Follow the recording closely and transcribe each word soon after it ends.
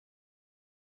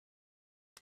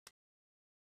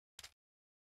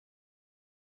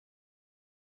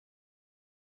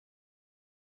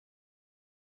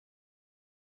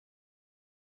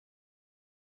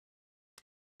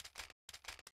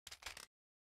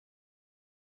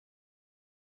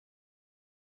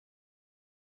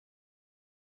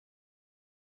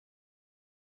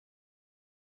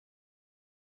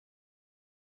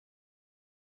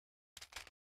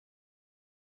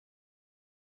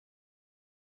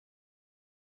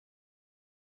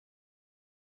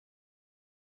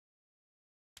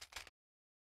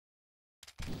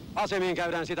Asemiin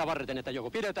käydään sitä varten, että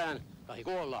joko pidetään tai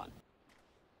kuollaan.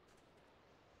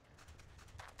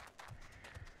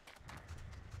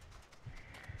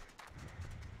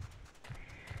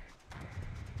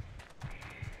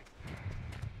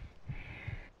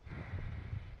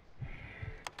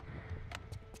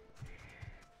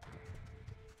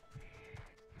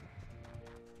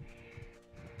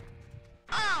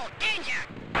 Oh, danger!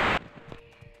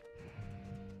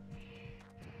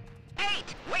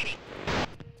 8, waiting.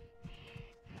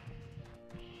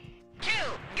 2,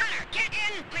 gunner, get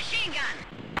in, machine gun.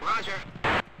 Roger.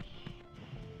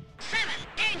 7,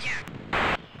 danger.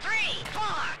 3,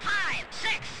 4, 5,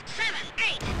 6, 7,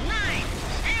 8, 9,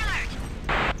 stay alert.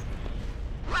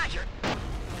 Roger.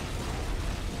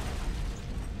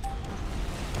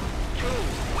 2,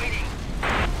 waiting.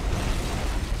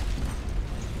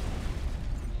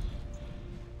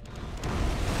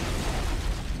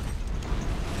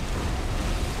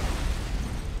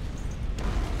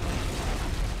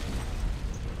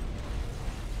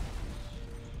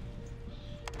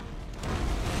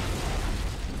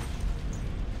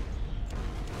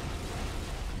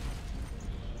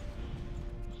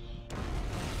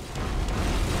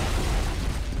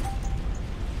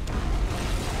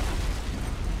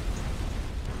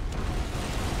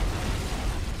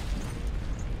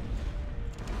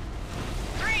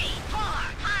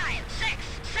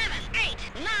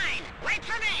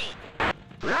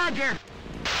 Roger.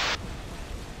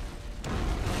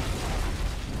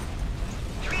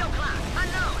 3 o'clock,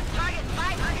 unknown, target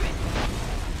 500.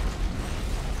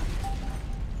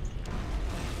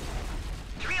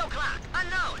 3 o'clock,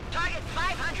 unknown, target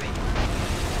 500.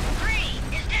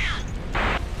 3 is down.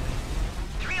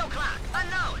 3 o'clock,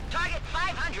 unknown, target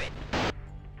 500.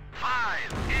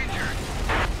 5, injured.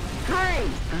 3,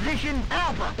 position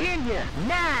Alpha, India,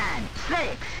 9,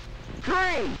 6.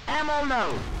 3, ammo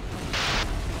low.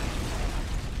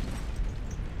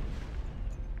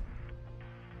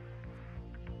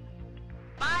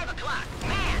 5 o'clock,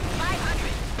 man,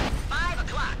 500. 5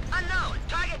 o'clock, unknown,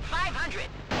 target 500.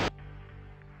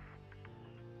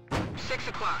 6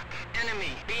 o'clock,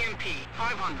 enemy, BMP,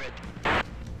 500.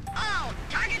 Oh,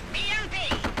 target BMP.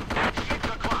 6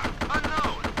 o'clock,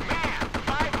 unknown, man,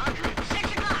 500.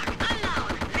 6 o'clock,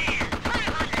 unknown, man,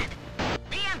 500.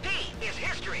 BMP is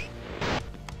history.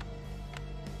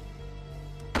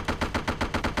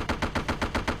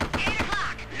 8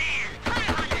 o'clock, man,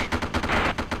 500.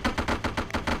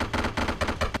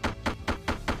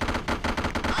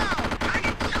 Oh,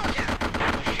 target soldier.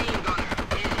 Machine gunner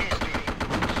is history.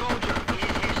 Soldier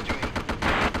is history.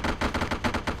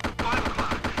 5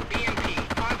 o'clock, BMP,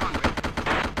 500.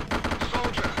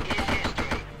 Soldier is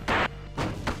history.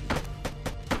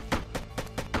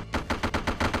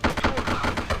 2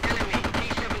 o'clock, enemy,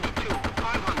 T-72,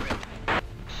 500.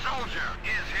 Soldier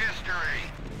is history.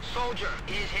 Soldier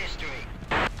is history.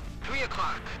 3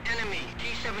 o'clock, enemy,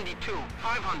 T-72,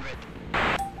 500.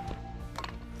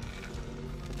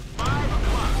 5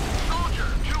 o'clock, soldier,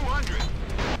 200.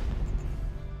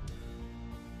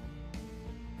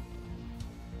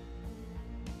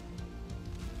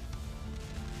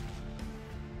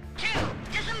 2,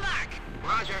 disembark.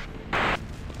 Roger.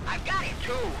 I've got him.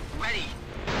 2, ready.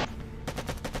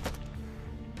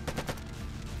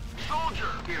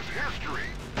 Soldier is history.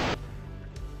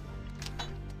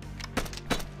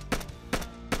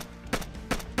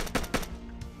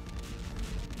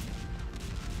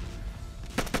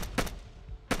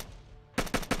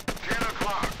 10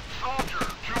 o'clock, soldier,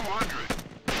 200.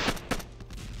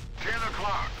 10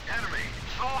 o'clock, enemy,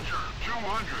 soldier,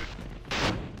 200.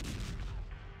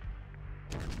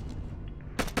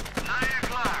 9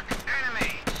 o'clock,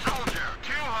 enemy, soldier,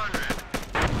 200.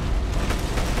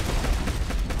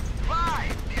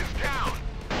 5 is down.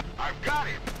 I've got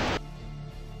him.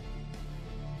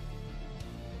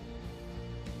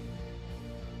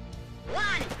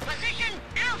 1, position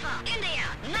Alpha, India,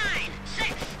 9,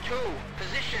 6. 2,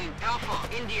 position Alpha,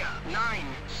 India, 9,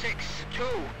 6, 2,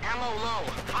 ammo low,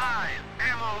 5,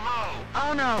 ammo low,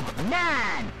 Oh no,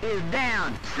 9 is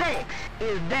down, 6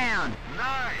 is down.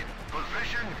 9,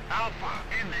 position Alpha,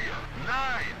 India,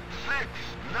 9, 6,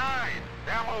 9,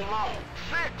 ammo low,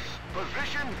 6,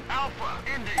 position Alpha,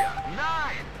 India,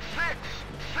 9, 6,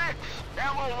 6,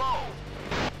 ammo low.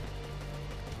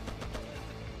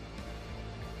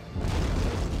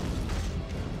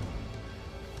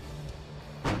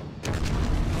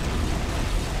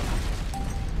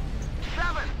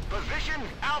 7, position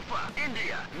Alpha,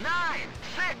 India, 9,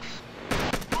 6,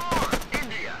 4,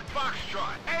 India,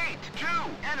 Foxtrot, 8, 2,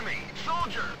 enemy,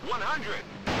 soldier, 100.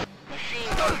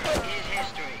 Machine gunner is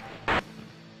history.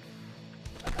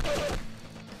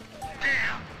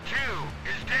 Damn, 2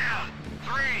 is down.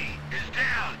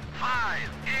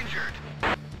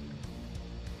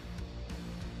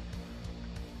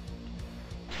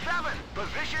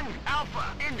 position Alpha,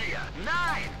 India,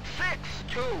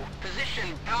 9-6-2. Position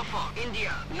Alpha,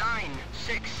 India,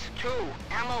 9-6-2.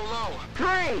 Ammo low.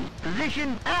 3,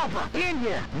 position Alpha,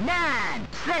 India,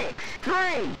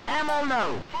 9-6-3. Ammo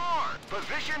low. 4,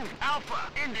 position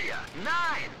Alpha, India,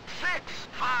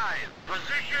 9-6-5.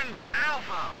 Position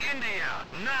Alpha, India,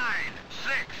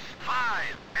 9-6-5.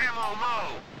 Ammo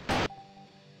low.